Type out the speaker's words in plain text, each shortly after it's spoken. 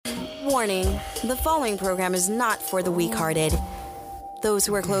Warning, the following program is not for the weak-hearted, those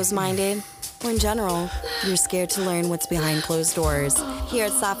who are closed-minded, or in general, you're scared to learn what's behind closed doors. Here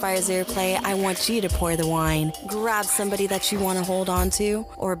at Sapphire's Earplay, I want you to pour the wine, grab somebody that you want to hold on to,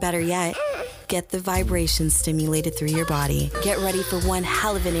 or better yet, get the vibrations stimulated through your body. Get ready for one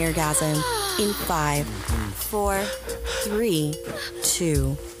hell of an orgasm in 5, 4, 3,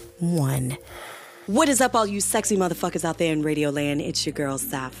 2, 1. What is up, all you sexy motherfuckers out there in Radio Land? It's your girl,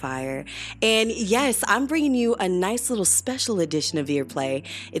 Sapphire. And yes, I'm bringing you a nice little special edition of Earplay.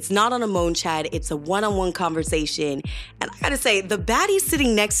 It's not on a moan chat. It's a one-on-one conversation. And I gotta say, the baddie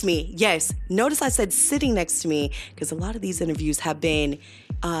sitting next to me, yes, notice I said sitting next to me, because a lot of these interviews have been,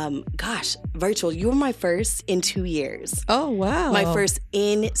 virtual. You were my first in 2 years. Oh, wow. My first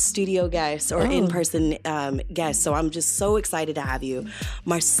in-studio guest or in-person guest. So I'm just so excited to have you.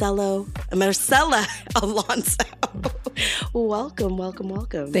 Marcela Alonso. Welcome.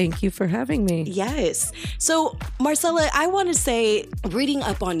 Thank you for having me. Yes. So, Marcela, I want to say, reading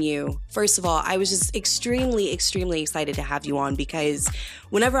up on you, first of all, I was just extremely excited to have you on, because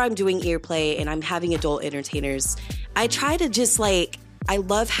whenever I'm doing Earplay and I'm having adult entertainers, I try to just I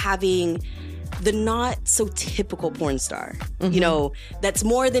love having the not so typical porn star, you know, that's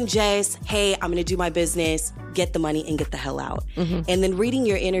more than just, hey, I'm going to do my business, get the money and get the hell out. And then reading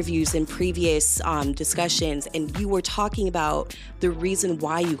your interviews in previous discussions, and you were talking about the reason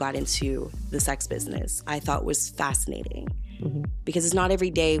why you got into the sex business, I thought was fascinating. Because it's not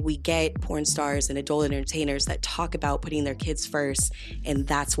every day we get porn stars and adult entertainers that talk about putting their kids first, and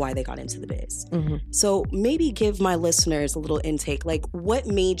that's why they got into the biz. So maybe give my listeners a little intake, what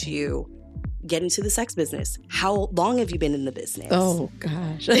made you get into the sex business? How long have you been in the business? Oh,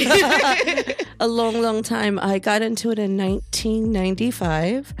 gosh. A long time. I got into it in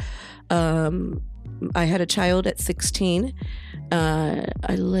 1995. I had a child at 16.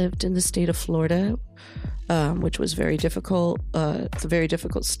 I lived in the state of Florida, which was very difficult. It's a very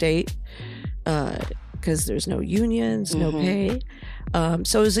difficult state because there's no unions, no pay.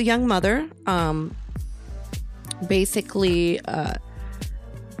 So as a young mother, basically...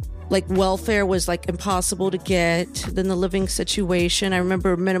 welfare was impossible to get. Then the living situation, I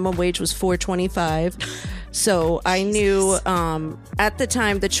remember minimum wage was $4.25. So I knew at the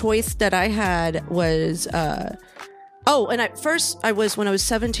time the choice that I had was when I was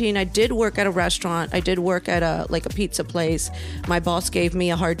 17, I did work at a restaurant. I did work at a pizza place. My boss gave me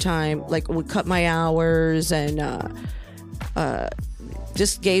a hard time, would cut my hours and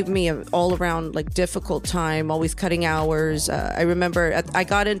just gave me an all-around difficult time, always cutting hours. I remember I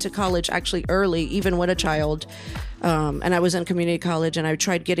got into college actually early, even with a child, and I was in community college, and I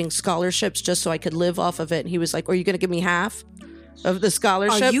tried getting scholarships just so I could live off of it. And he was like, "Are you going to give me half of the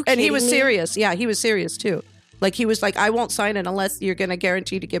scholarship?" Are you kidding and he was me? serious. Yeah, he was serious too. He was like, "I won't sign it unless you're going to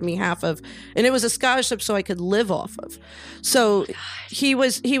guarantee to give me half of," and it was a scholarship so I could live off of. So he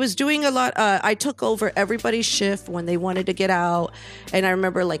was doing a lot. I took over everybody's shift when they wanted to get out. And I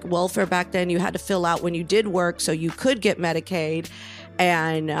remember welfare back then, you had to fill out when you did work so you could get Medicaid.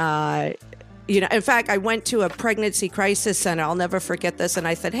 And, in fact, I went to a pregnancy crisis center. I'll never forget this. And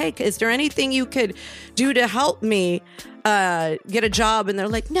I said, "Hey, is there anything you could do to help me get a job?" And they're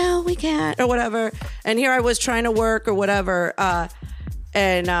like, "No, we can't," or whatever. And here I was trying to work or whatever.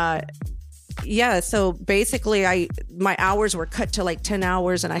 So basically my hours were cut to 10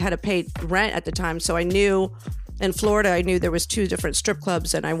 hours, and I had to pay rent at the time. So I knew in Florida, I knew there was 2 different strip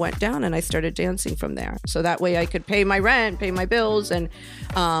clubs, and I went down and I started dancing from there. So that way I could pay my rent, pay my bills. And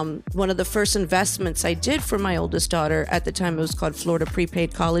one of the first investments I did for my oldest daughter at the time, it was called Florida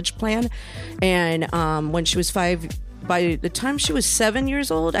Prepaid College Plan. And when she was 5, by the time she was 7 years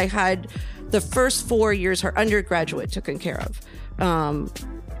old, I had the first 4 years, her undergraduate, taken care of.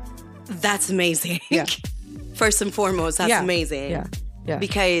 That's amazing. Yeah. First and foremost, that's amazing. Yeah. Yeah.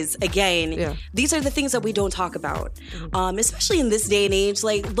 Because again, these are the things that we don't talk about, especially in this day and age.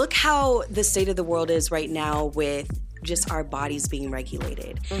 Look how the state of the world is right now with just our bodies being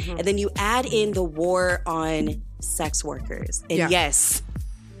regulated. And then you add in the war on sex workers. And yes,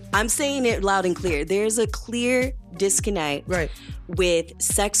 I'm saying it loud and clear. There's a clear disconnect with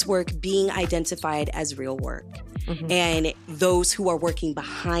sex work being identified as real work. And those who are working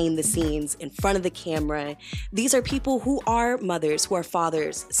behind the scenes, in front of the camera, these are people who are mothers, who are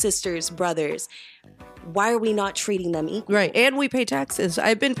fathers, sisters, brothers. Why are we not treating them equally? Right. And we pay taxes.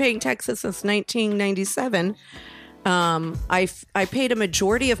 I've been paying taxes since 1997. I paid a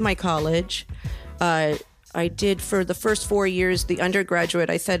majority of my college. I did for the first 4 years, the undergraduate.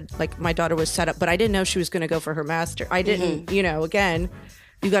 I said my daughter was set up, but I didn't know she was going to go for her master. I didn't, again,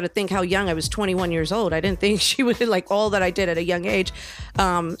 you got to think how young I was, 21 years old. I didn't think she would like all that I did at a young age.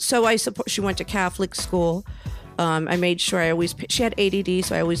 So she went to Catholic school. I made sure she had ADD,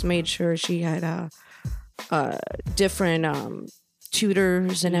 so I always made sure she had different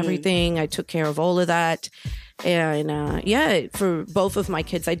tutors and everything. I took care of all of that. And for both of my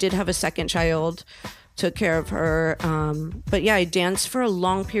kids, I did have a second child, took care of her. But yeah, I danced for a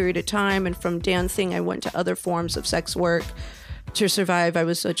long period of time. And from dancing, I went to other forms of sex work to survive. I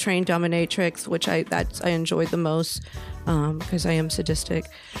was a trained dominatrix, which I enjoyed the most because I am sadistic.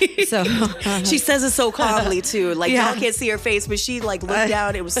 So she says it so calmly too. Like y'all can't see her face, but she like looked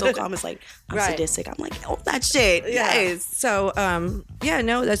down. It was so calm. It's like, I'm sadistic. I'm like, oh, that shit. Yeah. Yes. So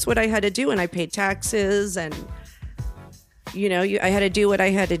that's what I had to do, and I paid taxes, and I had to do what I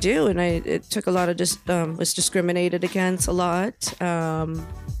had to do, and it took a lot of was discriminated against a lot.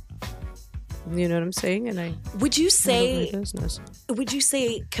 You know what I'm saying? And would you say business. Would you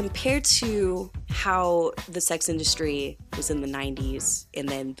say, compared to how the sex industry was in the 90s and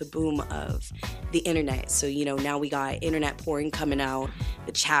then the boom of the internet, so now we got internet porn coming out,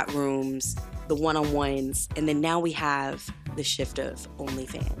 the chat rooms, the one-on-ones, and then now we have the shift of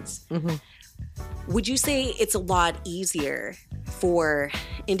OnlyFans. Mm-hmm. Would you say it's a lot easier for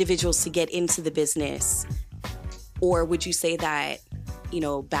individuals to get into the business, or would you say that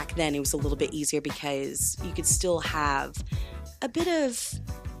back then it was a little bit easier because you could still have a bit of,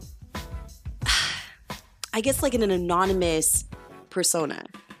 I guess, like an anonymous persona?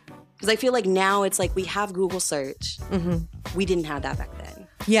 Because I feel like now it's like we have Google search. Mm-hmm. We didn't have that back then.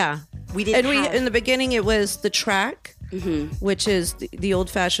 Yeah. We didn't in the beginning, it was the track. Mm-hmm. Which is the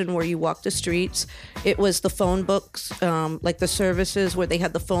old-fashioned where you walk the streets. It was the phone books, like the services where they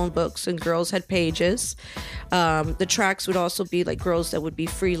had the phone books and girls had pages. The tracks would also be like girls that would be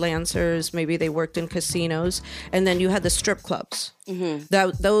freelancers. Maybe they worked in casinos. And then you had the strip clubs.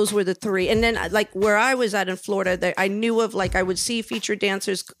 Mm-hmm. Those were the three. And then like where I was at in Florida, I knew of like I would see featured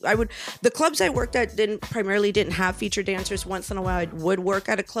dancers. The clubs I worked at primarily didn't have featured dancers. Once in a while I would work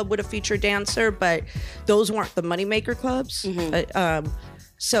at a club with a featured dancer, but those weren't the moneymaker clubs. Mm-hmm.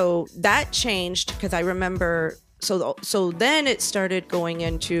 So that changed because I remember. So then it started going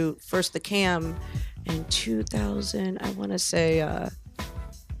into first the cam in 2000. I want to say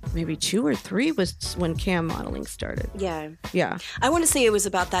maybe 2 or 3 was when cam modeling started. Yeah. I want to say it was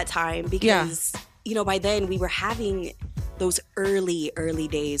about that time because by then we were having those early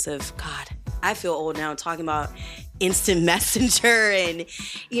days of, God, I feel old now talking about instant messenger and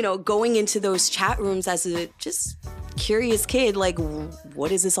going into those chat rooms as a just curious kid, like,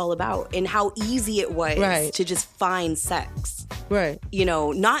 what is this all about? And how easy it was to just find sex. Right.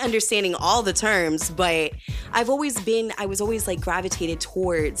 Not understanding all the terms, but I was always like gravitated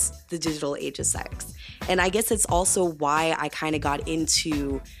towards the digital age of sex. And I guess it's also why I kind of got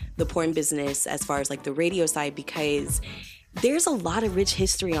into the porn business as far as like the radio side, because there's a lot of rich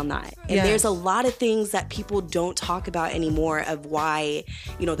history on that. And there's a lot of things that people don't talk about anymore of why,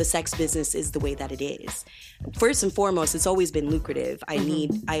 the sex business is the way that it is. First and foremost, it's always been lucrative.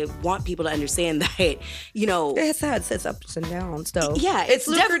 I want people to understand that, It has its ups and downs, though. Yeah. It's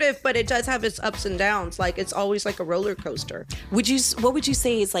lucrative, but it does have its ups and downs. Like, it's always like a roller coaster. What would you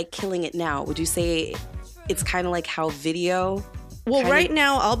say is like killing it now? Would you say it's kind of like how video? Well, right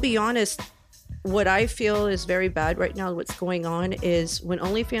now, I'll be honest. What I feel is very bad right now, what's going on is when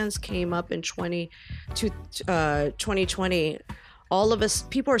OnlyFans came up in 2020, all of us,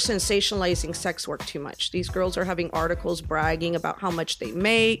 people are sensationalizing sex work too much. These girls are having articles bragging about how much they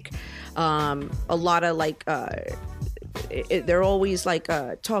make. A lot of like, they're always like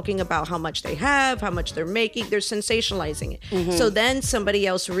talking about how much they have, how much they're making. They're sensationalizing it. Mm-hmm. So then somebody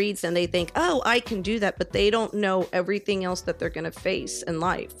else reads and they think, oh, I can do that. But they don't know everything else that they're going to face in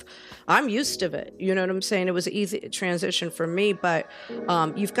life. I'm used to it. You know what I'm saying? It was an easy transition for me, but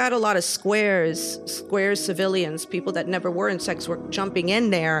you've got a lot of squares civilians, people that never were in sex work, jumping in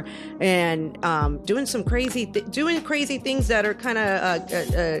there and doing some crazy things that are kind of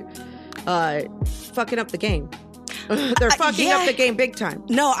fucking up the game. They're fucking up the game big time.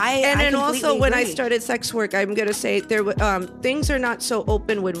 No, then also when I agree. started sex work, I'm gonna say things are not so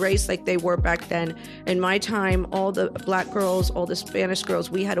open with race like they were back then. In my time, all the black girls, all the Spanish girls,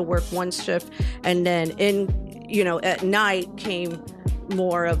 we had to work one shift, and then at night came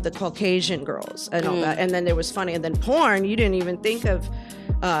more of the Caucasian girls and all that. And then there was funny, and then porn. You didn't even think of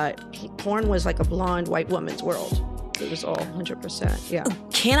porn was like a blonde white woman's world. It was all 100%. Yeah.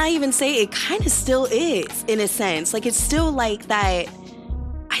 Can I even say it kind of still is, in a sense? Like, it's still like that.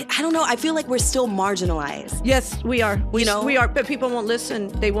 I don't know. I feel like we're still marginalized. Yes, we are. We are. But people won't listen.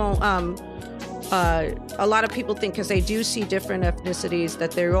 They won't. a lot of people think because they do see different ethnicities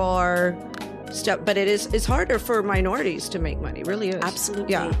that there are stuff, but it's harder for minorities to make money. It really is.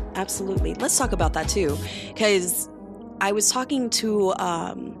 Absolutely. Yeah. Absolutely. Let's talk about that too, because I was talking to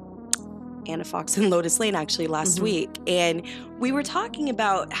Anna Fox and Lotus Lane actually last week, and we were talking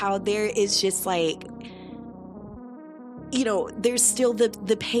about how there is just like, you know, there's still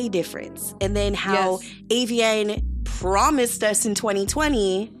the pay difference, and then how AVN promised us in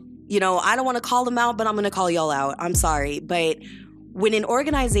 2020, you know, I don't want to call them out, but I'm going to call y'all out. I'm sorry. But when an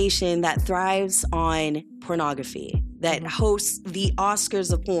organization that thrives on pornography, that hosts the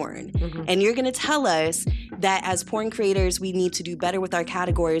Oscars of porn, and you're going to tell us that as porn creators, we need to do better with our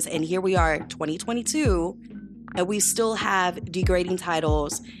categories, and here we are, 2022, and we still have degrading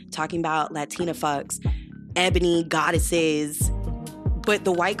titles talking about Latina fucks, ebony goddesses, but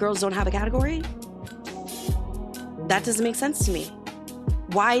the white girls don't have a category? That doesn't make sense to me.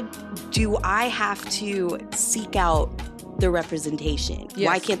 Why do I have to seek out the representation? Yes.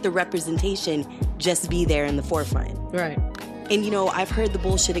 Why can't the representation just be there in the forefront? Right. And, you know, I've heard the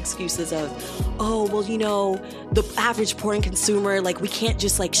bullshit excuses of, oh, well, you know, the average porn consumer, like, we can't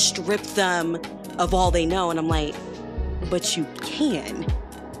just, like, strip them of all they know. And I'm like, but you can.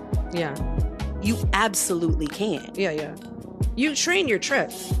 Yeah. You absolutely can. Yeah. You train your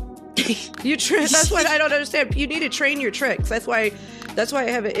tricks. That's what I don't understand. You need to train your tricks. That's why I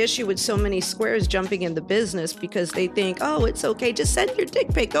have an issue with so many squares jumping in the business, because they think, oh, it's okay, just send your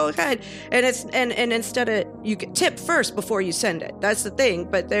dick pic, go ahead. And it's and instead of, you get tip first before you send it. That's the thing.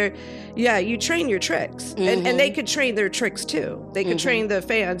 But you train your tricks. And they could train their tricks too. They could train the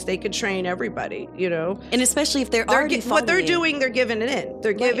fans, they could train everybody, you know. And especially if they're already what they're doing, they're giving it in.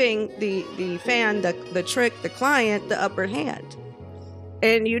 They're giving the fan, the trick, the client, the upper hand.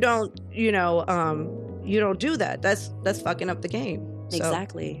 And you don't do that. That's fucking up the game. So,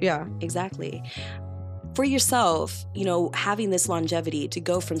 exactly. Yeah. Exactly. For yourself, you know, having this longevity to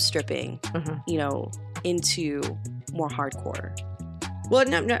go from stripping, you know, into more hardcore. Well,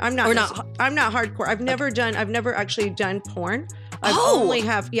 no, I'm not. I'm not hardcore. I've never actually done porn. I've only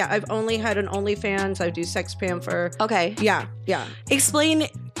had an OnlyFans. I do sex pam for. Okay. Yeah. Explain,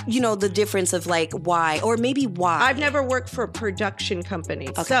 you know, the difference of like why, or maybe why. I've never worked for a production company,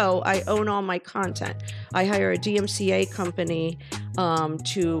 so I own all my content. I hire a DMCA company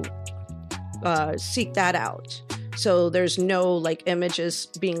to seek that out, so there's no like images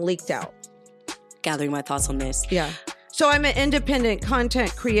being leaked out. Gathering my thoughts on this. Yeah. So I'm an independent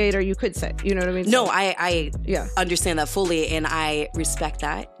content creator, you could say. You know what I mean? No, I understand that fully, and I respect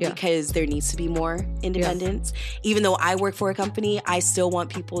that because there needs to be more independence. Even though I work for a company, I still want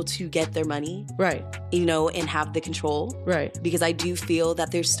people to get their money. Right. You know, and have the control. Right. Because I do feel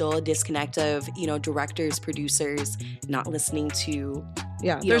that there's still a disconnect of, you know, directors, producers not listening to...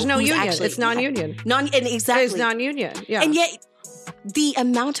 Yeah, there's no union. It's non-union. Exactly. It's non-union, yeah. And yet... the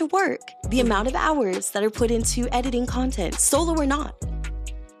amount of work, the amount of hours that are put into editing content, solo or not,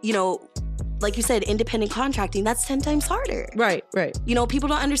 you know, like you said, independent contracting, that's 10 times harder. Right. You know, people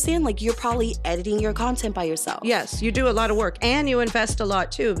don't understand, like, you're probably editing your content by yourself. Yes, you do a lot of work, and you invest a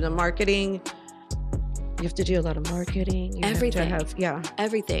lot too. The marketing, you have to do a lot of marketing. Everything.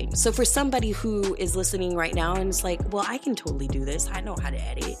 Everything. So for somebody who is listening right now and is like, well, I can totally do this. I know how to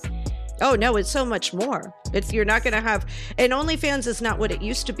edit. Oh, no, it's so much more. You're not going to have... And OnlyFans is not what it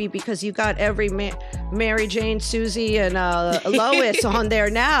used to be, because you got every Mary Jane, Susie, and Lois on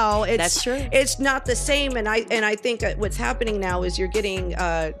there now. That's true. It's not the same. And I think what's happening now is you're getting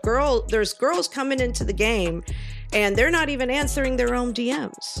there's girls coming into the game, and they're not even answering their own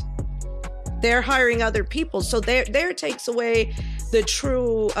DMs. They're hiring other people. So there takes away the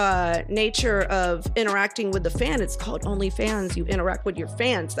true nature of interacting with the fan. It's called OnlyFans. You interact with your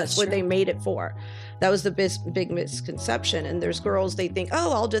fans. That's what they made it for. That was the big misconception. And there's girls, they think,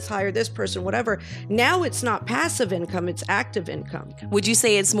 oh, I'll just hire this person, whatever. Now it's not passive income, it's active income. Would you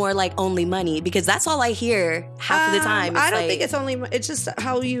say it's more like only money? Because that's all I hear half of the time. I don't think it's only, it's just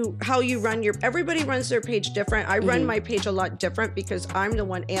how you run everybody runs their page different. I run my page a lot different because I'm the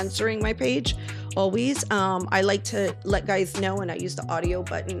one answering my page always. I like to let guys know, and I use the audio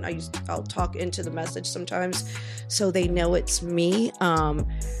button. I'll talk into the message sometimes so they know it's me.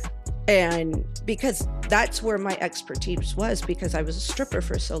 And because that's where my expertise was, because I was a stripper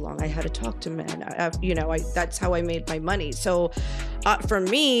for so long, I had to talk to men. That's how I made my money. So for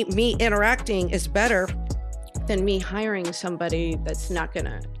me interacting is better than me hiring somebody that's not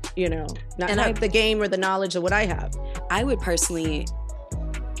gonna, not have the game or the knowledge of what I have. I would personally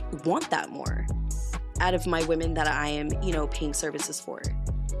want that more out of my women that I am, paying services for.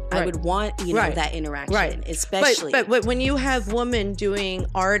 I would want, that interaction, especially. But when you have women doing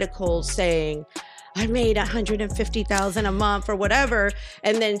articles saying, I made $150,000 a month or whatever,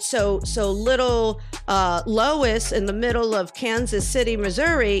 and then so little Lois in the middle of Kansas City,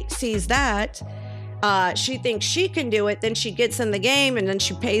 Missouri sees that. She thinks she can do it. Then she gets in the game, and then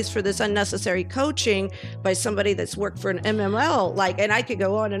she pays for this unnecessary coaching by somebody that's worked for an MML. And I could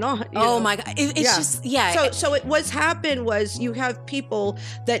go on and on. My God, it's just So what's happened was you have people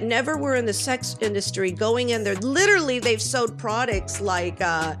that never were in the sex industry going in there. Literally, they've sold products like.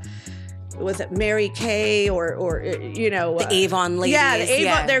 Was it Mary Kay or the Avon ladies? Yeah, the Avon.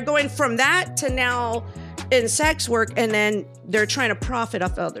 Yeah. They're going from that to now in sex work, and then they're trying to profit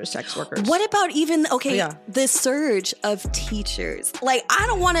off other sex workers. What about even the surge of teachers? I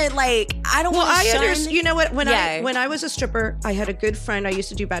don't want to I understand. You know what? When I was a stripper, I had a good friend I used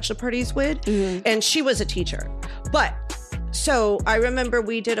to do bachelor parties with, and she was a teacher, but. So I remember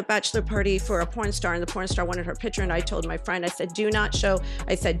we did a bachelor party for a porn star, and the porn star wanted her picture, and I told my friend, I said, do not show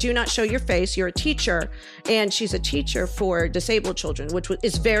your face. You're a teacher, and she's a teacher for disabled children, which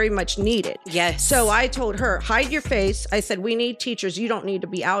is very much needed. Yes. So I told her, hide your face. I said, we need teachers. You don't need to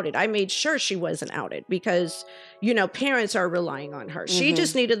be outed. I made sure she wasn't outed because, parents are relying on her. She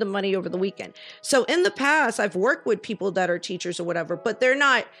just needed the money over the weekend. So in the past, I've worked with people that are teachers or whatever, but they're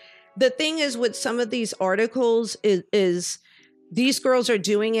not. The thing is with some of these articles is these girls are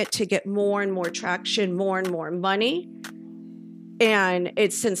doing it to get more and more traction, more and more money. And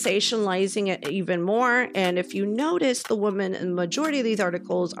it's sensationalizing it even more. And if you notice, the women in the majority of these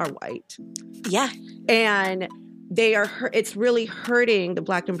articles are white. Yeah. And it's really hurting the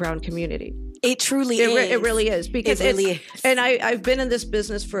Black and brown community. It truly is. It really is. Because it really is. And I've been in this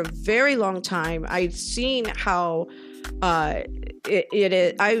business for a very long time. I've seen how it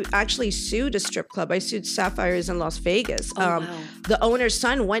is. I actually sued a strip club. I sued Sapphires in Las Vegas. Wow. The owner's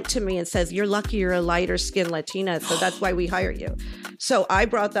son went to me and says, you're lucky you're a lighter skinned Latina, so that's why we hire you. So I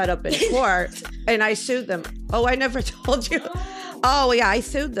brought that up in court and I sued them. Oh, I never told you. Oh, yeah, I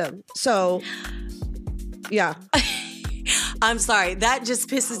sued them. So, yeah. I'm sorry. That just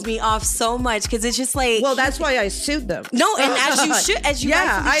pisses me off so much because it's just well, that's why I sued them. No, and as you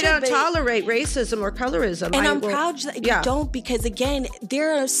I don't tolerate racism or colorism. And I'm proud that you don't, because again,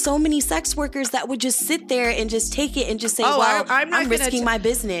 there are so many sex workers that would just sit there and just take it and just say, I'm risking my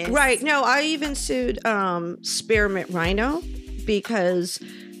business. Right. No, I even sued Spearmint Rhino because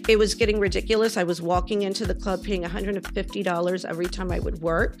it was getting ridiculous. I was walking into the club paying $150 every time I would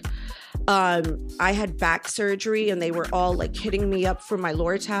work. I had back surgery and they were all hitting me up for my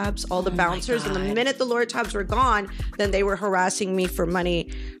lower tabs, all the bouncers. And the minute the lower tabs were gone, then they were harassing me for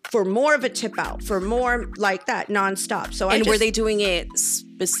money, for more of a tip out, for more like that nonstop. So were they doing it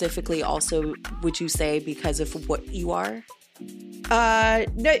specifically also, would you say, because of what you are?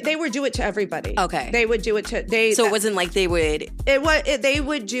 They would do it to everybody. Okay. They would do it to So it wasn't like they would. They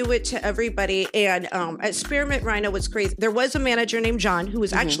would do it to everybody. And at Spearmint Rhino was crazy. There was a manager named John who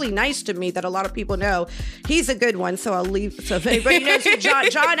was actually nice to me that a lot of people know. He's a good one, so I'll leave. So if anybody knows who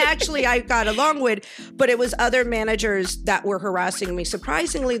John actually I got along with, but it was other managers that were harassing me.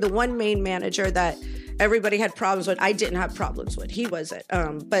 Surprisingly, the one main manager that everybody had problems with, I didn't have problems with. He wasn't.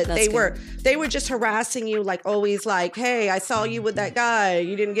 But they were just harassing you, always hey, I saw you with that guy.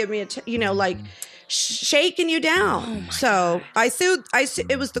 You didn't give me shaking you down. So I sued.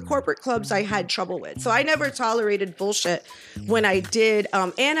 It was the corporate clubs I had trouble with. So I never tolerated bullshit when I did.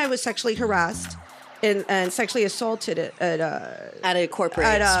 And I was sexually harassed and sexually assaulted at a corporate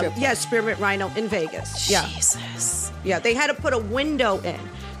strip club. Yeah, Spearmint Rhino in Vegas. Yeah. Jesus. Yeah, they had to put a window in.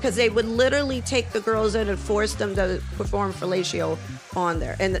 Because they would literally take the girls in and force them to perform fellatio on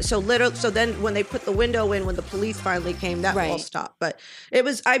there. And so then when they put the window in, when the police finally came, that all stopped. But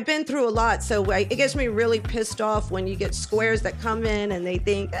I've been through a lot. So it gets me really pissed off when you get squares that come in and they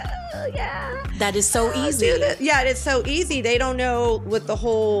think, oh, yeah. That is so easy. Yeah, it's so easy. They don't know what the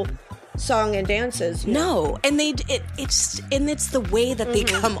whole song and dances. No. And it's the way that they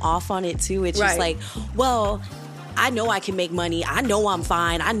come off on it too. It's just I know I can make money. I know I'm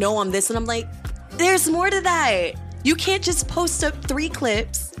fine. I know I'm this. And I'm like, there's more to that. You can't just post up 3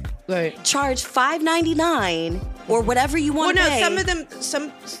 clips, charge $5.99 or whatever you want to pay. Some of them,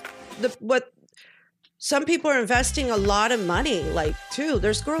 some people are investing a lot of money, too.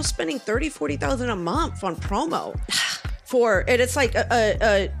 There's girls spending $30,000-$40,000 a month on promo. And it's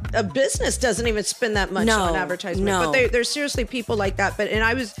a business doesn't even spend that much on advertisement. No. But there's seriously people like that.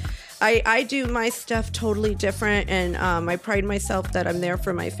 I do my stuff totally different, and I pride myself that I'm there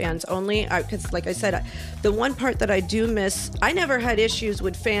for my fans only. Because, like I said, the one part that I do miss, I never had issues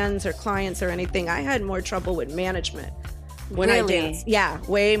with fans or clients or anything. I had more trouble with management. when I Really? dance. Yeah,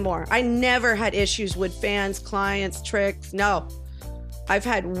 way more. I never had issues with fans, clients, tricks. No. I've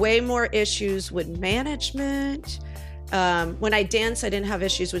had way more issues with management. When I dance, I didn't have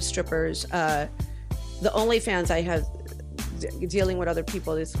issues with strippers. The OnlyFans I have dealing with other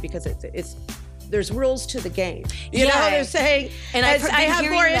people is because it's there's rules to the game. You know what I'm saying? And I have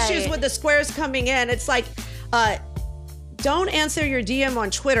more issues with the squares coming in. It's like, don't answer your DM on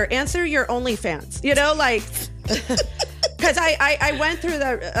Twitter. Answer your OnlyFans. You know, like, because I went through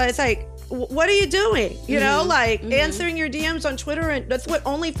that. It's like, what are you doing? You know, like answering your DMs on Twitter, and that's what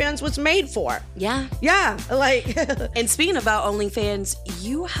OnlyFans was made for. Yeah. Yeah. Like, and speaking about OnlyFans,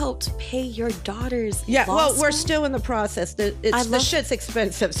 you helped pay your daughter's law well, school? we're still in the process. The shit's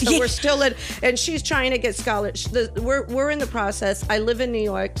expensive, so we're still in, and she's trying to get scholarship. We're in the process. I live in New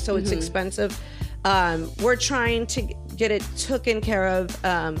York, so it's expensive. We're trying to get it taken care of.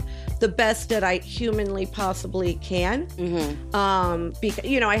 The best that I humanly possibly can. Because,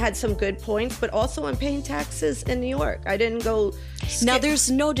 you know, I had some good points, but also I'm paying taxes in New York. I didn't go. Now, there's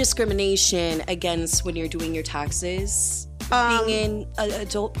no discrimination against when you're doing your taxes being an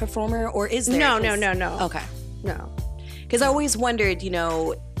adult performer, or is there? No. Okay. No. Because I always wondered, you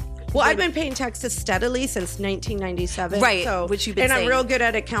know. Well, I've been paying taxes steadily since 1997. Right, So, which you've been saying. I'm real good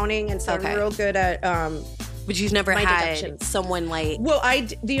at accounting, and so I'm real good at. But you've never had deductions. someone like... Well,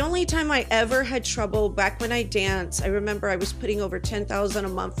 the only time I ever had trouble back when I danced, I remember I was putting over $10,000 a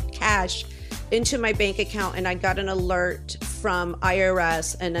month cash into my bank account, and I got an alert from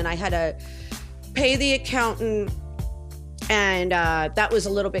IRS, and then I had to pay the accountant, and that was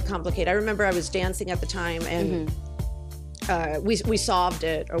a little bit complicated. I remember I was dancing at the time, and we solved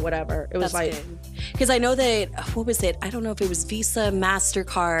it or whatever. It was like... Because I know that, what was it? I don't know if it was Visa,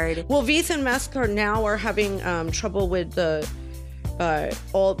 MasterCard. Well, Visa and MasterCard now are having trouble with the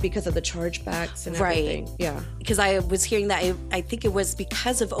all because of the chargebacks and everything. Right. Yeah. Because I was hearing that I think it was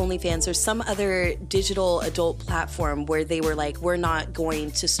because of OnlyFans or some other digital adult platform where they were like, we're not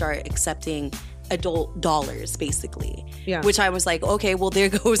going to start accepting adult dollars, basically. Yeah. Which I was like, okay, well, there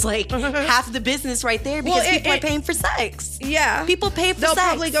goes like half the business right there, because people are paying for sex. Yeah. People pay for They'll sex.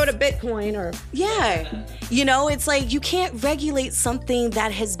 probably go to Bitcoin or... Yeah. You know, it's like you can't regulate something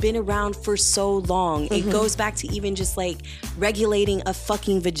that has been around for so long. It goes back to even just like regulating a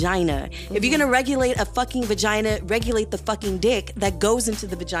fucking vagina. If you're going to regulate a fucking vagina, regulate the fucking dick that goes into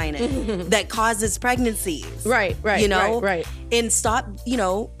the vagina that causes pregnancies. Right. You know? Right. And stop, you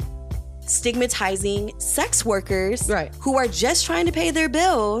know, stigmatizing sex workers who are just trying to pay their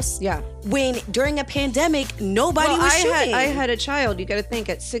bills. Yeah. When during a pandemic, nobody was shooting. I had a child, you got to think,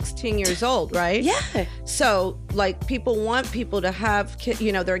 at 16 years old, right? Yeah. So, like, people want people to have,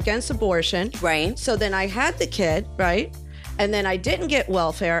 you know, they're against abortion. Right. So then I had the kid, right? And then I didn't get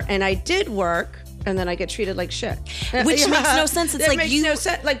welfare, and I did work, and then I get treated like shit. Which makes no sense. It's that like makes you... no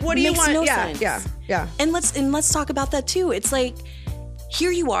sense. Like, what do you want? No sense. Yeah. And let's talk about that too. It's like,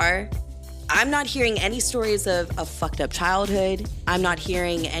 here you are. I'm not hearing any stories of a fucked up childhood. I'm not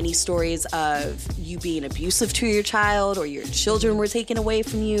hearing any stories of you being abusive to your child or your children were taken away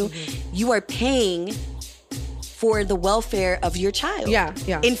from you. You are paying for the welfare of your child. Yeah.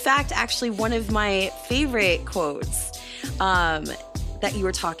 In fact, actually, one of my favorite quotes that you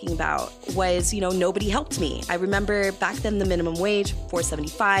were talking about was, you know, nobody helped me. I remember back then the minimum wage,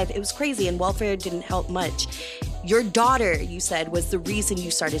 $4.75. It was crazy, and welfare didn't help much. Your daughter, you said, was the reason you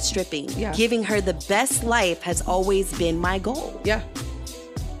started stripping. Yeah. Giving her the best life has always been my goal. Yeah.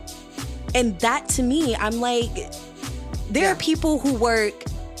 And that, to me, I'm like, there are people who work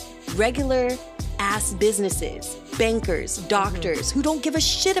regular ass businesses, bankers, doctors, who don't give a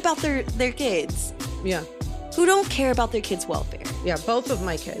shit about their kids. Yeah. Who don't care about their kids' welfare. Yeah, both of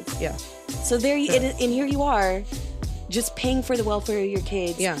my kids. Yeah. So there, and here you are, just paying for the welfare of your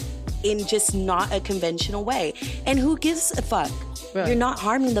kids. Yeah. In just not a conventional way. And who gives a fuck? Right. You're not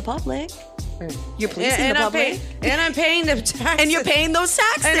harming the public. Right. You're pleasing the public. I'm paying the taxes. And you're paying those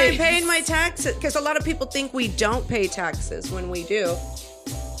taxes. And I'm paying my taxes. Because a lot of people think we don't pay taxes when we do.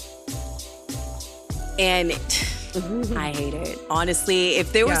 And I hate it. Honestly,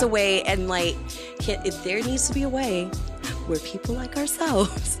 if there was a way, and like, if there needs to be a way where people like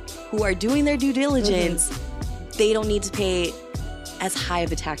ourselves who are doing their due diligence, they don't need to pay as high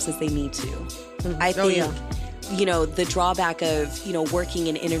of a tax as they need to. I think, you know, the drawback of, you know, working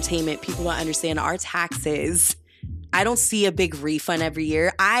in entertainment, people don't understand our taxes. I don't see a big refund every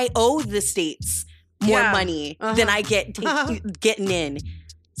year. I owe the states more money than I get getting in.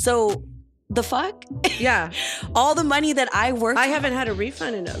 So The fuck? Yeah. All the money that I worked. I haven't had a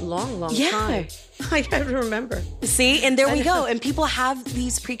refund in a long time. I have to remember. See, and there we go. And people have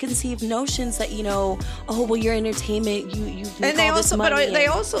these preconceived notions that, oh, well, you're entertainment. You make and they all also, this money. But they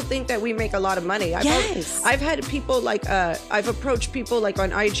also think that we make a lot of money. I've had people like, I've approached people like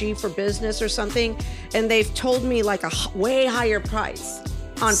on IG for business or something, and they've told me like a way higher price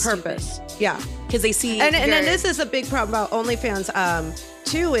on purpose. Yeah. Because they see. And then this is a big problem about OnlyFans,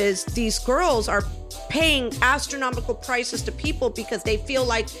 too, is these girls are paying astronomical prices to people because they feel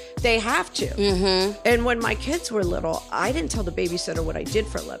like they have to. Mm-hmm. And when my kids were little, I didn't tell the babysitter what I did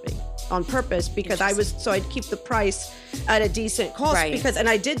for a living on purpose because I'd keep the price at a decent cost. Right. And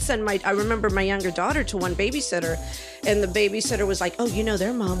I did send I remember my younger daughter to one babysitter, and the babysitter was like, oh,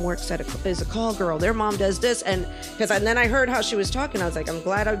 their mom works is a call girl. Their mom does this. And then I heard how she was talking. I was like, I'm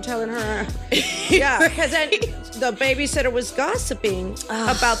glad I'm telling her. Yeah. Because then the babysitter was gossiping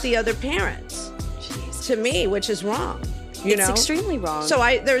about the other parents. To me, which is wrong. It's extremely wrong. So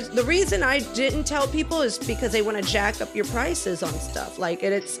there's the reason I didn't tell people is because they want to jack up your prices on stuff. Like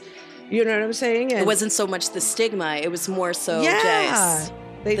it's, you know what I'm saying? And it wasn't so much the stigma; it was more so just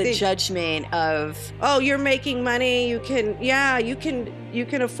the judgment of, oh, you're making money. You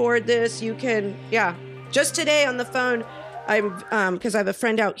can afford this. You can, Just today on the phone, because I have a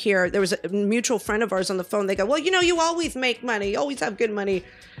friend out here. There was a mutual friend of ours on the phone. They go, well, you always make money. You always have good money.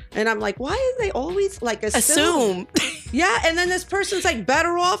 And I'm like, why do they always like assume? Yeah, and then this person's like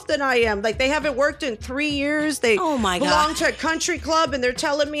better off than I am. Like they haven't worked in 3 years. They belong to a country club and they're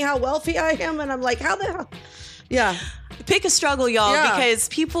telling me how wealthy I am. And I'm like, how the hell? Yeah. Pick a struggle, y'all, because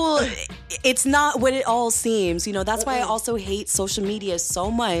people, it's not what it all seems. That's why I also hate social media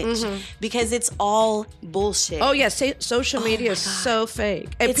so much, because it's all bullshit. Oh, yeah. Social media is so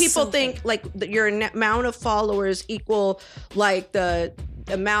fake. And people think fake. Like your amount of followers equal like the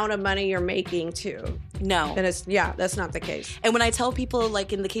amount of money you're making too. No. And that's not the case. And when I tell people,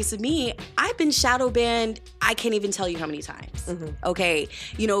 like in the case of me, I've been shadow banned, I can't even tell you how many times. Mm-hmm. Okay.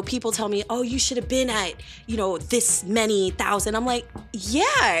 People tell me, oh, you should have been at, this many thousand. I'm like,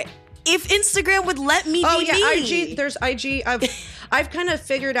 yeah, if Instagram would let me be me. IG, there's IG. I've kind of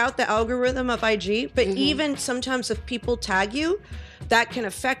figured out the algorithm of IG, but even sometimes if people tag you, that can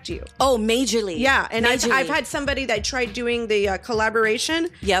affect you. Oh, majorly. Yeah, and I've had somebody that tried doing the collaboration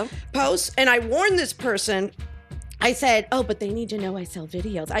posts, and I warned this person. I said, oh, but they need to know I sell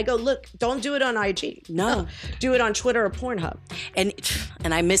videos. I go, look, don't do it on IG. No. Do it on Twitter or Pornhub. And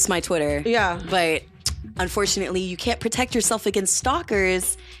I miss my Twitter. Yeah. But unfortunately, you can't protect yourself against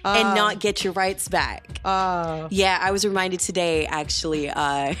stalkers and not get your rights back. Yeah, I was reminded today, actually.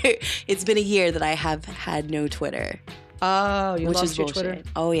 It's been a year that I have had no Twitter. Oh, you lost your bullshit. Twitter?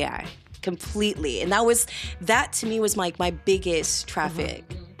 Oh, yeah. Completely. And that to me was like my biggest traffic.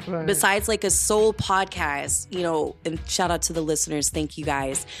 Right. Besides like a soul podcast, and shout out to the listeners. Thank you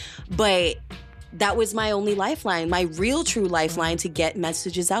guys. But that was my only lifeline, my real true lifeline to get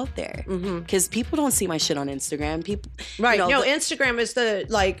messages out there. Because people don't see my shit on Instagram. People, right? Instagram is the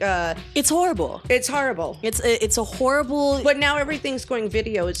it's horrible. It's horrible. It's a horrible. But now everything's going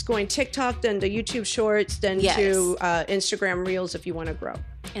video. It's going TikTok, then to YouTube Shorts, then to Instagram Reels if you want to grow.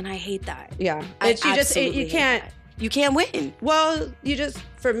 And I hate that. Yeah, you can't. You can't win. Well,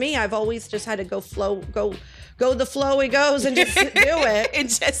 for me, I've always just had to go the flow it goes and just do it. And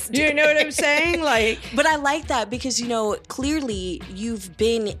just you know what I'm saying? Like, but I like that because clearly you've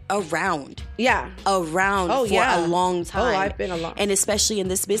been around. Yeah. Around for a long time. Oh, I've been a long. And especially in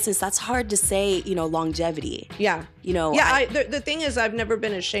this business, that's hard to say, longevity. Yeah. Yeah, the thing is I've never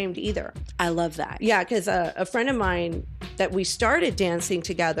been ashamed either. I love that. Yeah, because a friend of mine that we started dancing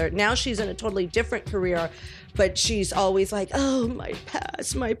together, now she's in a totally different career, but she's always like, oh, my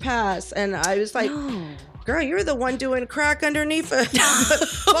past. And I was like, no. Girl, you're the one doing crack underneath it.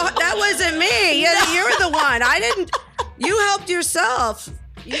 Well, that wasn't me. No. You're the one. I didn't. You helped yourself.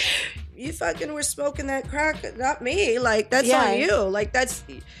 You fucking were smoking that crack, not me. Like, that's on you. Like,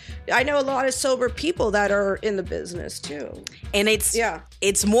 I know a lot of sober people that are in the business too. And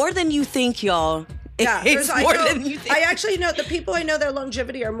it's more than you think, y'all. Yeah, it's more than you think. I actually know the people I know that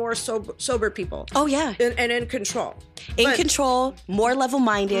longevity are more sober people. Oh yeah, and in control. Control, more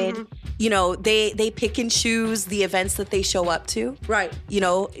level-minded. Mm-hmm. They pick and choose the events that they show up to. Right.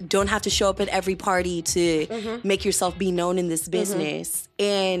 Don't have to show up at every party to make yourself be known in this business.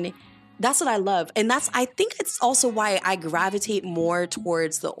 And that's what I love. And I think it's also why I gravitate more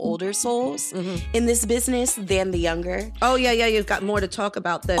towards the older souls in this business than the younger. Oh, yeah. You've got more to talk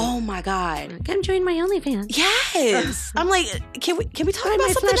about than. Oh, my God. Come join my OnlyFans. Yes. I'm like, can we talk about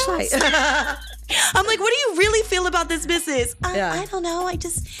something else? I'm like, what do you really feel about this business? I don't know. I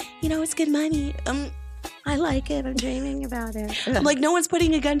just, it's good money. I like it. I'm dreaming about it. I'm like, no one's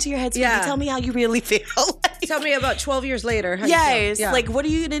putting a gun to your head. So tell me how you really feel. Tell me about 12 years later. How yes. You feel. Like, what are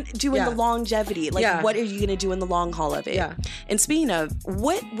you going to do in the longevity? Like, what are you going to do in the long haul of it? Yeah. And speaking of,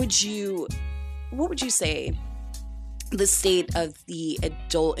 what would you say the state of the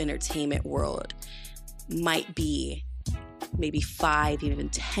adult entertainment world might be maybe 5, even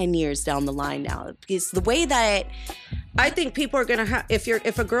 10 years down the line now? Because the way that I think people are going to have,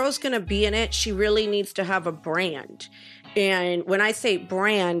 if a girl's going to be in it, she really needs to have a brand. And when I say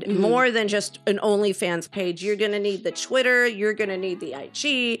brand, more than just an OnlyFans page, you're going to need the Twitter, you're going to need the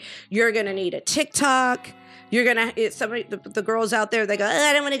IG, you're going to need a TikTok. You're going to, somebody, the girls out there, they go,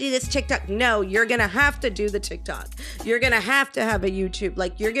 I don't want to do this TikTok. No, you're going to have to do the TikTok. You're going to have to have a YouTube.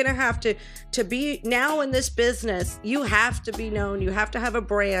 Like, you're going to have to be, now in this business, you have to be known. You have to have a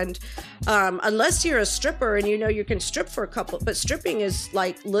brand. Unless you're a stripper and you can strip for a couple, but stripping is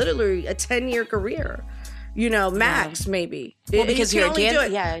like literally a 10-year career. Max maybe. Well, because you can only do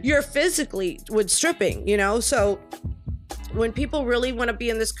it. You're physically with stripping, so when people really want to be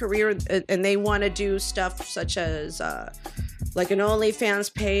in this career and they want to do stuff such as like an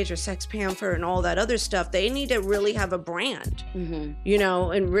OnlyFans page or Sex Panther and all that other stuff, they need to really have a brand,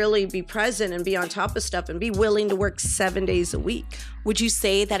 and really be present and be on top of stuff and be willing to work 7 days a week. Would you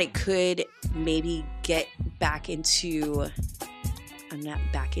say that it could maybe get back into,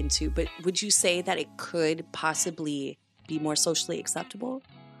 but would you say that it could possibly be more socially acceptable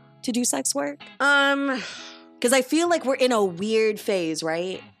to do sex work? Because I feel like we're in a weird phase,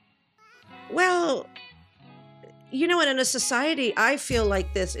 right? Well, you know what? In a society, I feel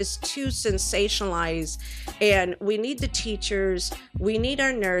like this is too sensationalized. And we need the teachers. We need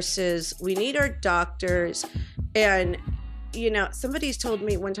our nurses. We need our doctors. And, somebody's told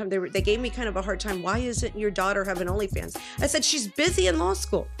me one time, they gave me kind of a hard time. Why isn't your daughter having OnlyFans? I said, she's busy in law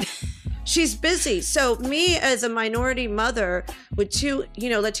school. She's busy. So me as a minority mother with two,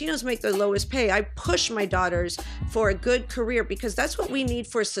 Latinos make the lowest pay. I push my daughters for a good career because that's what we need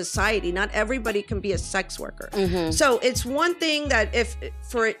for society. Not everybody can be a sex worker. So it's one thing that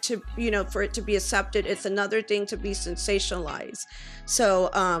for it to be accepted, it's another thing to be sensationalized.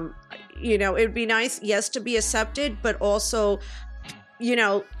 So, it'd be nice, yes, to be accepted, but also,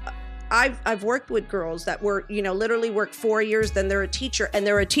 I've worked with girls that were, literally worked 4 years, then they're a teacher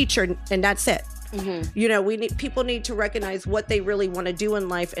and that's it. People need to recognize what they really want to do in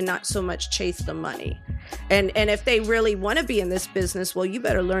life and not so much chase the money. And if they really want to be in this business, well, you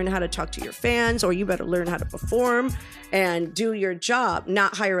better learn how to talk to your fans, or you better learn how to perform and do your job,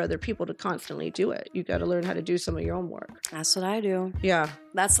 not hire other people to constantly do it. You got to learn how to do some of your own work. That's what I do. Yeah.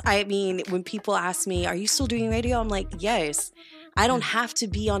 When people ask me, are you still doing radio? I'm like, yes. I don't have to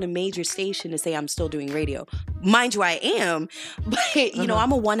be on a major station to say I'm still doing radio. Mind you, I am. But,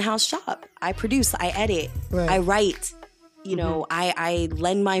 I'm a one-house shop. I produce, I edit, I write. I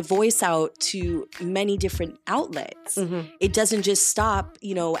lend my voice out to many different outlets. It doesn't just stop,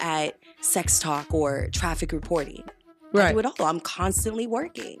 at sex talk or traffic reporting. Right. I do it all. I'm constantly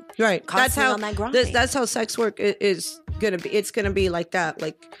working. Right. Constantly on that grind. That's how sex work is going to be. It's going to be like that.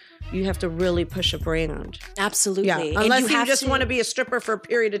 Like, you have to really push a brand. Absolutely. Yeah. Unless you just want to be a stripper for a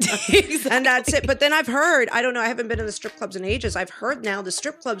period of time. Exactly. And that's it. But then I've heard, I don't know, I haven't been in the strip clubs in ages. I've heard now the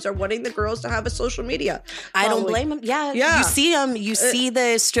strip clubs are wanting the girls to have a social media. I don't blame them. Yeah. You see them. You see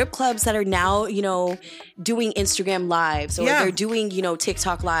the strip clubs that are now, doing Instagram lives, or they're doing,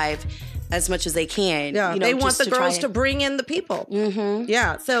 TikTok live as much as they can. Yeah, they want the girls to bring in the people.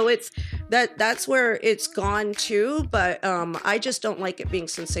 Yeah, so it's that's where it's gone to, but I just don't like it being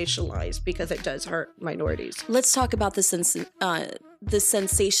sensationalized because it does hurt minorities. Let's talk about the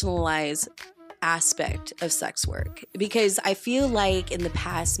sensationalized aspect of sex work, because I feel like in the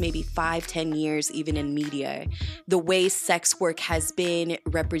past maybe 5-10 years, even in media, the way sex work has been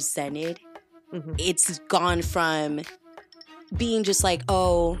represented, it's gone from being just like,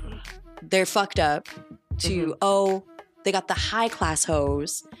 oh, they're fucked up, to, oh, they got the high class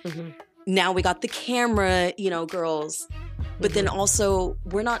hoes. Now we got the camera, girls. But then also,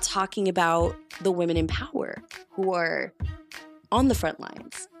 we're not talking about the women in power who are on the front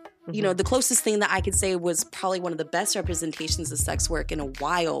lines. The closest thing that I could say was probably one of the best representations of sex work in a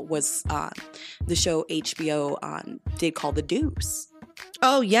while was the show HBO did called The Deuce.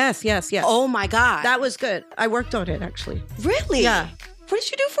 Oh, yes. Oh, my God. That was good. I worked on it, actually. Really? Yeah. What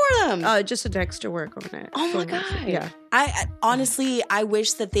did you do for them? Just an extra work on it. Oh my God. Yeah. I honestly, I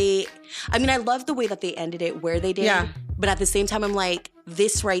wish that I love the way that they ended it where they did. Yeah. But at the same time, I'm like,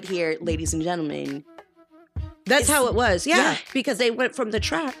 this right here, ladies and gentlemen, That's how it was. Yeah. Because they went from the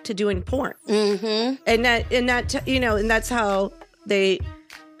track to doing porn. Mm-hmm. And that's how they,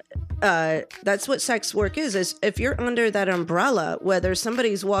 that's what sex work is if you're under that umbrella, whether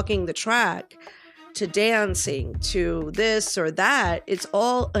somebody's walking the track to dancing to this or that, it's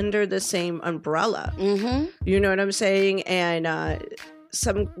all under the same umbrella. Mm-hmm. You know what I'm saying? And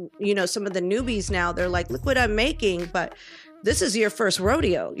some of the newbies now, they're like, look what I'm making, but this is your first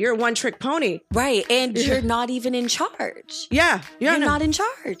rodeo. You're a one-trick pony. Right. And you're not even in charge. Yeah. You're not in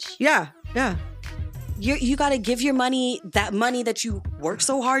charge. Yeah. You got to give your money that you work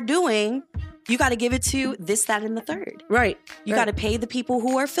so hard doing. You got to give it to this, that, and the third. Right. You got to pay the people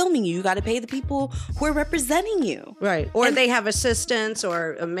who are filming you. You got to pay the people who are representing you. Right. Or they have assistants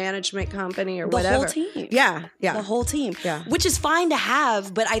or a management company or whatever. The whole team. Yeah. The whole team. Yeah. Which is fine to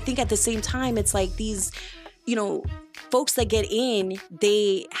have, but I think at the same time, it's like these, folks that get in,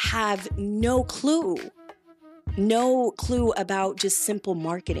 they have no clue about just simple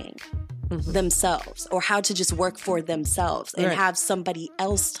marketing. Mm-hmm. Themselves, or how to just work for themselves and have somebody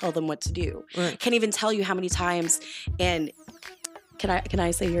else tell them what to do. Right. Can't even tell you how many times. And can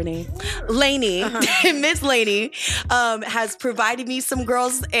I say your name? Lainey, Miss Lainey, has provided me some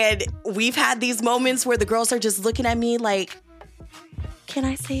girls, and we've had these moments where the girls are just looking at me like, can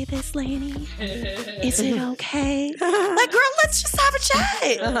I say this, Lainey? Is it okay? Like, girl, let's just have a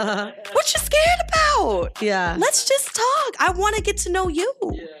chat. What you scared about? Yeah. Let's just talk. I want to get to know you.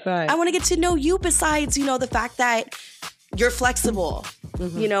 Yeah. Right. I want to get to know you besides, the fact that you're flexible,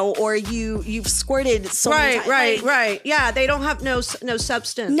 or you've squirted so many times. Right. Yeah, they don't have no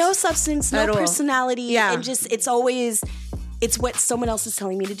substance. No substance, no personality. Yeah. And just, it's what someone else is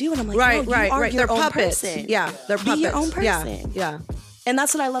telling me to do. And I'm like, right. You are your they're own puppets. person. Yeah, they're puppets. Be your own person. Yeah. And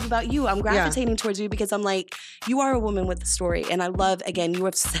that's what I love about you. I'm gravitating towards you because I'm like, you are a woman with a story. And I love, again, you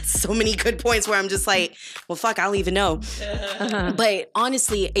have said so many good points where I'm just like, well, fuck, I don't even know. But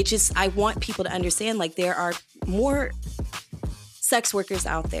honestly, I want people to understand, like, there are more sex workers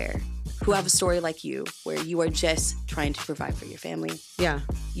out there who have a story like you, where you are just trying to provide for your family. Yeah.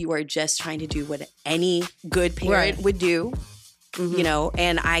 You are just trying to do what any good parent would do. Mm-hmm.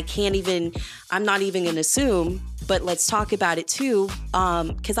 And I'm not even going to assume, but let's talk about it too.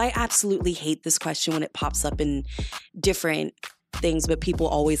 Because I absolutely hate this question when it pops up in different things, but people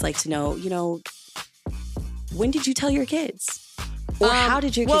always like to know, when did you tell your kids? Or how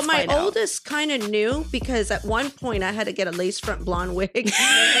did your kids find out? Well, my oldest kind of knew because at one point I had to get a lace front blonde wig and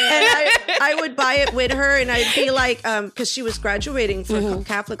I would buy it with her and I'd be like, because she was graduating from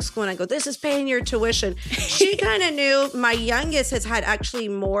Catholic school and I go, this is paying your tuition. She kind of knew. My youngest has had actually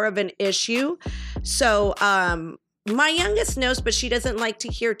more of an issue. So, my youngest knows, but she doesn't like to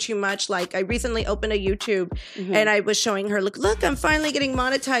hear too much. Like, I recently opened a YouTube and I was showing her, look, I'm finally getting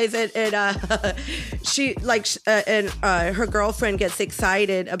monetized. And she and her girlfriend gets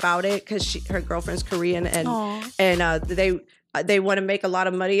excited about it because her girlfriend's Korean and they want to make a lot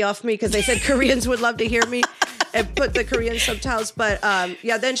of money off me because they said Koreans would love to hear me and put the Korean subtitles. But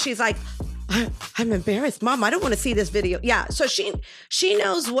then she's like, I'm embarrassed, Mom. I don't want to see this video. Yeah, so she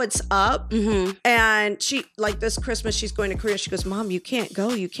knows what's up, and she this Christmas she's going to Korea. She goes, Mom, you can't go.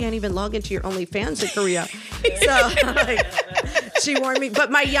 You can't even log into your OnlyFans in Korea. So she warned me. But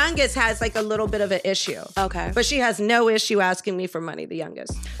my youngest has a little bit of an issue. Okay, but she has no issue asking me for money. The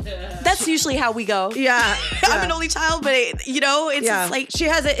youngest. That's usually how we go. Yeah, I'm an only child, but it's just like she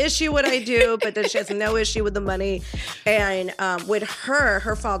has an issue what I do, but then she has no issue with the money. And with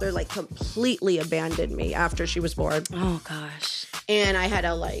her father completely abandoned me after she was born. Oh gosh. And I had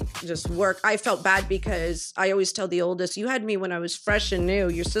to just work. I felt bad because I always tell the oldest, you had me when I was fresh and new.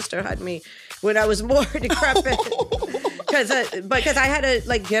 Your sister had me when I was more decrepit. Because I had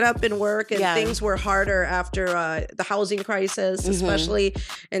to get up and work and things were harder after the housing crisis, especially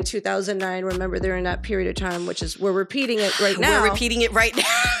in 2009. Remember, they're in that period of time, we're repeating it right now. We're repeating it right now.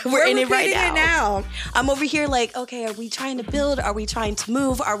 We're in it right now. now. I'm over here okay, are we trying to build? Are we trying to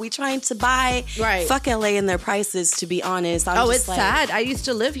move? Are we trying to buy? Right. Fuck LA and their prices, to be honest. It's sad. I used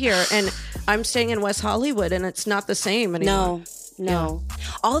to live here and I'm staying in West Hollywood and it's not the same anymore. No.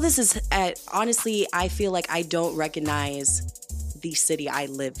 All of this is, honestly, I feel like I don't recognize the city I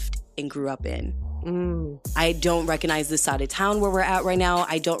lived and grew up in. I don't recognize this side of town where we're at right now.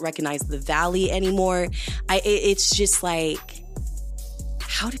 I don't recognize the valley anymore. It's just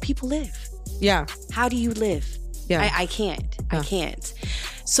how do people live? Yeah. How do you live? Yeah. I can't. Yeah. I can't.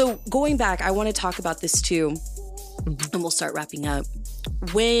 So going back, I want to talk about this too, and we'll start wrapping up.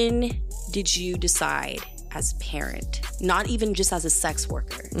 When did you decide as a parent, not even just as a sex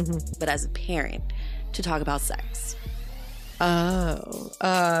worker, but as a parent, to talk about sex?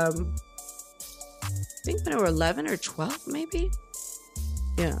 think when they were 11 or 12, maybe.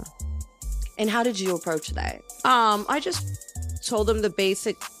 Yeah. And how did you approach that? I just told them the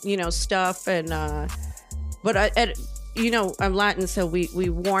basic, stuff, and I'm Latin, so we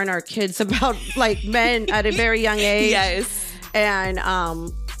warn our kids about like men at a very young age. Yes. And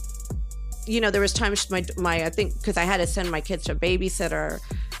there was times I think because I had to send my kids to a babysitter,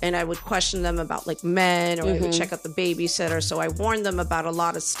 and I would question them about like men, or I would check out the babysitter. So I warned them about a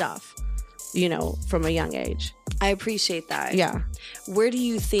lot of stuff, from a young age. I appreciate that. Yeah. Where do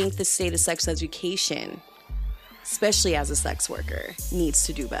you think the state of sex education, especially as a sex worker, needs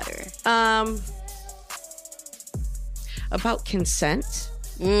to do better? About consent.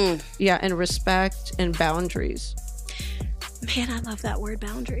 Yeah, and respect and boundaries. Man, I love that word,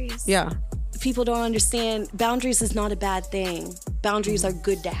 boundaries. Yeah. People don't understand boundaries is not a bad thing. Boundaries are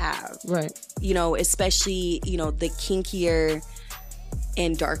good to have. Right. Especially, the kinkier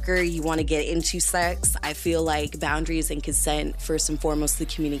and darker you want to get into sex. I feel like boundaries and consent, first and foremost, the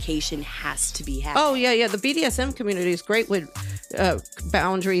communication has to be had. Oh, yeah. The BDSM community is great with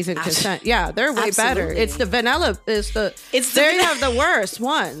boundaries and consent. Yeah, they're way better. It's the vanilla. They have the worst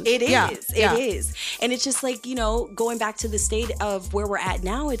ones. It is. It is. And it's just like, going back to the state of where we're at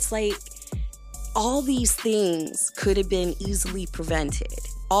now, it's like all these things could have been easily prevented.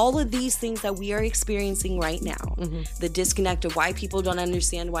 All of these things that we are experiencing right now, the disconnect of why people don't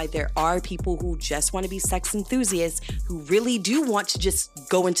understand why there are people who just want to be sex enthusiasts, who really do want to just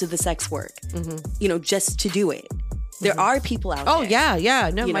go into the sex work, just to do it. There are people out there. Oh,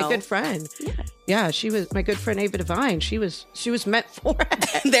 yeah. No, my good friend. Yeah, she was my good friend Ava Devine. She was meant for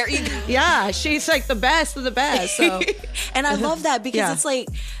it. There you go. Yeah, she's like the best of the best. So. And I love that because it's like,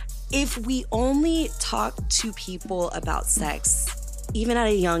 if we only talk to people about sex, even at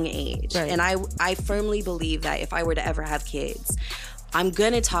a young age, right. And I firmly believe that if I were to ever have kids, I'm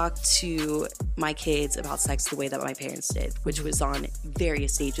going to talk to my kids about sex the way that my parents did, which was on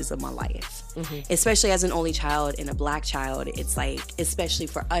various stages of my life. Especially as an only child and a Black child, it's like, especially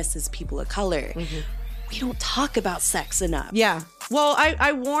for us as people of color, we don't talk about sex enough. Yeah. Well,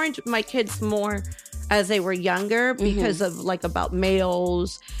 I warned my kids more as they were younger because of like about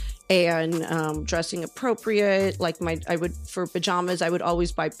males and dressing appropriate. Like for pajamas, I would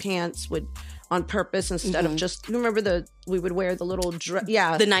always buy pants on purpose instead of just, remember we would wear the little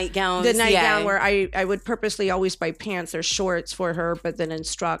the nightgowns. The nightgown where I would purposely always buy pants or shorts for her, but then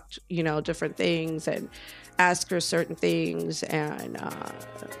instruct, different things and ask her certain things and,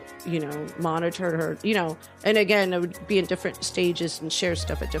 monitor her, and again, it would be in different stages and share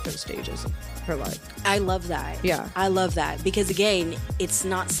stuff at different stages of her life. I love that. Yeah. I love that because again, it's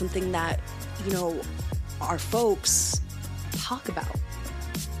not something that, our folks talk about.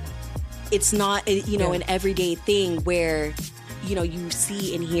 It's not, an everyday thing where, you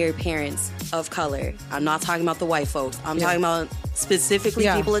see and hear parents of color. I'm not talking about the white folks. I'm talking about specifically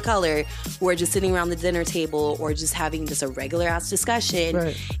people of color who are just sitting around the dinner table or just having just a regular ass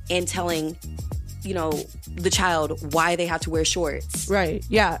discussion and telling, the child why they have to wear shorts. Right.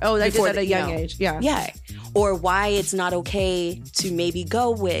 Yeah. Oh, they did at a young age. Yeah. Yeah. Or why it's not okay to maybe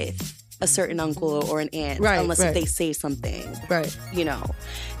go with a certain uncle or an aunt unless if they say something. Right.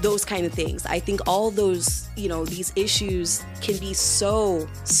 Those kind of things. I think all those, these issues can be so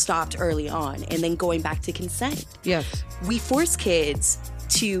stopped early on. And then going back to consent. Yes. We force kids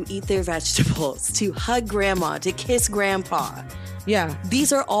to eat their vegetables, to hug grandma, to kiss grandpa. Yeah.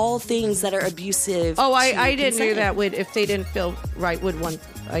 These are all things that are abusive. Oh, I didn't do that if they didn't feel right would want.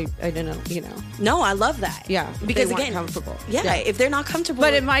 I didn't, No, I love that. Yeah. Because again, comfortable. Yeah, if they're not comfortable.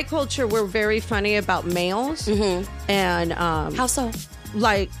 But in my culture, we're very funny about males. And how so?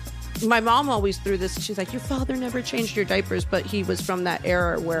 Like, my mom always threw this. She's like, your father never changed your diapers, but he was from that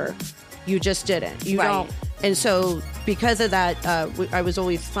era where you just didn't. You don't. And so because of that, I was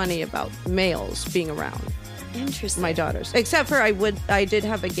always funny about males being around. Interesting. My daughters. Except for I did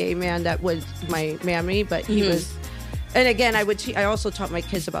have a gay man that was my mammy, but he was. And again, I also taught my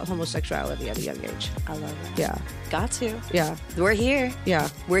kids about homosexuality at a young age. I love it. Yeah. Got to. Yeah. We're here. Yeah.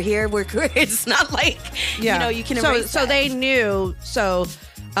 We're here. We're good. It's not like, you can erase So they knew. So,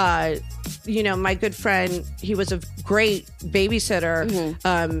 my good friend, he was a great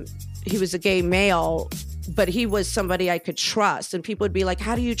babysitter. He was a gay male, but he was somebody I could trust. And people would be like,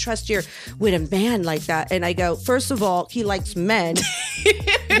 how do you trust with a man like that? And I go, first of all, he likes men.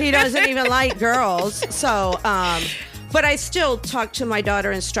 He doesn't even like girls. So, but I still talked to my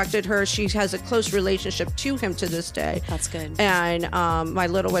daughter, instructed her. She has a close relationship to him to this day. That's good. And my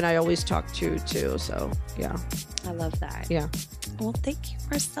little one I always talk to too. So, yeah. I love that. Yeah. Well, thank you,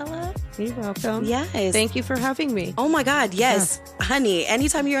 Marcela. You're welcome. Yes. Thank you for having me. Oh my God, yes. Honey,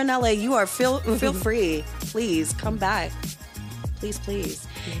 anytime you're in LA, you are feel free. Please come back. Please, please.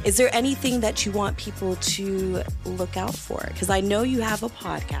 Is there anything that you want people to look out for? Because I know you have a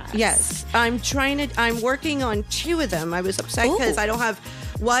podcast. Yes. I'm working on 2 of them. I was upset because I don't have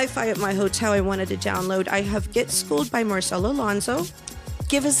Wi-Fi at my hotel. I wanted to download. I have Get Schooled by Marcela Alonso.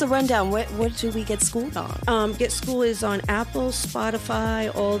 Give us a rundown. What do we get schooled on? Get School is on Apple,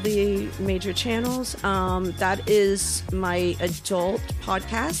 Spotify, all the major channels. That is my adult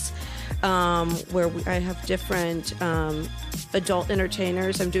podcast, where I have different adult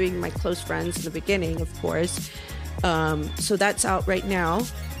entertainers. I'm doing my close friends in the beginning, of course. So that's out right now.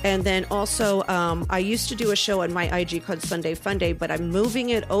 And then also, I used to do a show on my IG called Sunday Fun Day, but I'm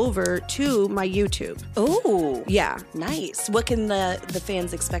moving it over to my YouTube. Oh, yeah. Nice. What can the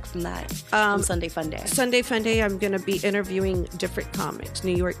fans expect from that on Sunday Fun Day? Sunday Fun Day, I'm going to be interviewing different comics,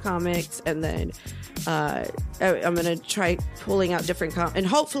 New York comics, and then I'm going to try pulling out different and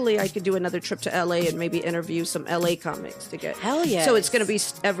hopefully I could do another trip to LA and maybe interview some LA comics to get. Hell yeah. So it's going to be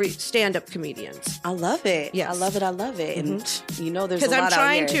every stand-up comedians. I love it. Yes. I love it. I love it. And there's a lot I'm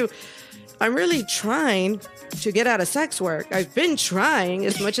trying out here. I'm really trying to get out of sex work. I've been trying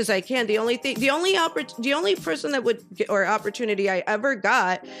as much as I can. The only person that would get, or opportunity I ever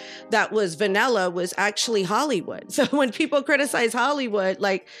got that was vanilla was actually Hollywood. So when people criticize Hollywood,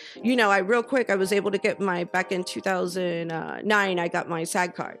 I was able to get back in 2009, I got my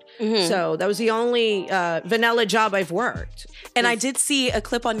SAG card. Mm-hmm. So that was the only vanilla job I've worked. And I did see a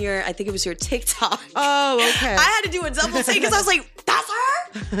clip on I think it was your TikTok. Oh, okay. I had to do a double take because I was like, that's her?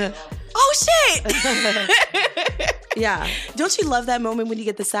 Oh, shit. Yeah. Don't you love that moment when you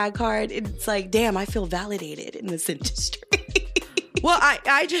get the SAG card? It's like, damn, I feel validated in this industry. Well,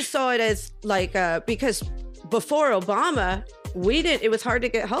 I just saw it as because before Obama, it was hard to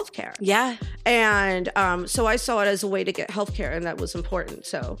get healthcare. Yeah. And so I saw it as a way to get healthcare, and that was important.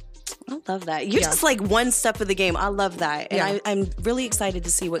 So I love that. You're just like one step of the game. I love that. And I'm really excited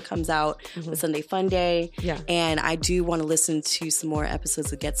to see what comes out with Sunday Fun Day. Yeah. And I do want to listen to some more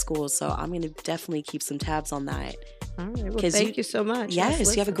episodes of Get Schooled. So I'm going to definitely keep some tabs on that. All right. Well, thank you so much.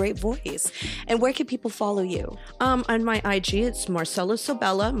 Yes, you have a great voice. And where can people follow you? On my IG, it's Marcela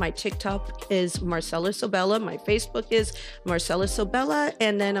Sobella. My TikTok is Marcela Sobella. My Facebook is Marcela Sobella.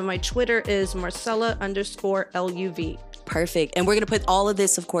 And then on my Twitter is Marcela_LUV. Perfect. And we're going to put all of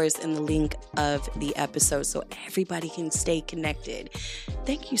this, of course, in the link of the episode so everybody can stay connected.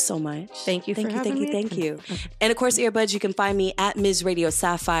 Thank you so much. Thank you for having me. Thank you. And of course, earbuds, you can find me at Ms. Radio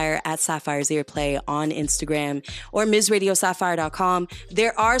Sapphire at Sapphire's Earplay on Instagram or MsRadioSapphire.com.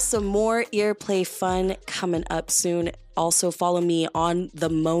 There are some more Earplay fun coming up soon. Also follow me on the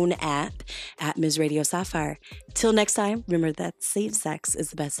Moan app at Ms. Radio Sapphire. Till next time, remember that safe sex is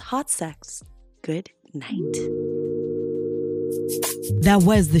the best hot sex. Good night. That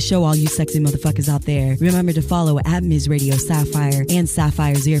was the show, all you sexy motherfuckers out there. Remember to follow at Ms. Radio Sapphire and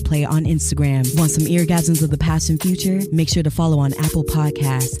Sapphire's Earplay on Instagram. Want some eargasms of the past and future? Make sure to follow on Apple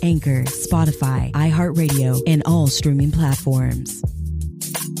Podcasts, Anchor, Spotify, iHeartRadio, and all streaming platforms.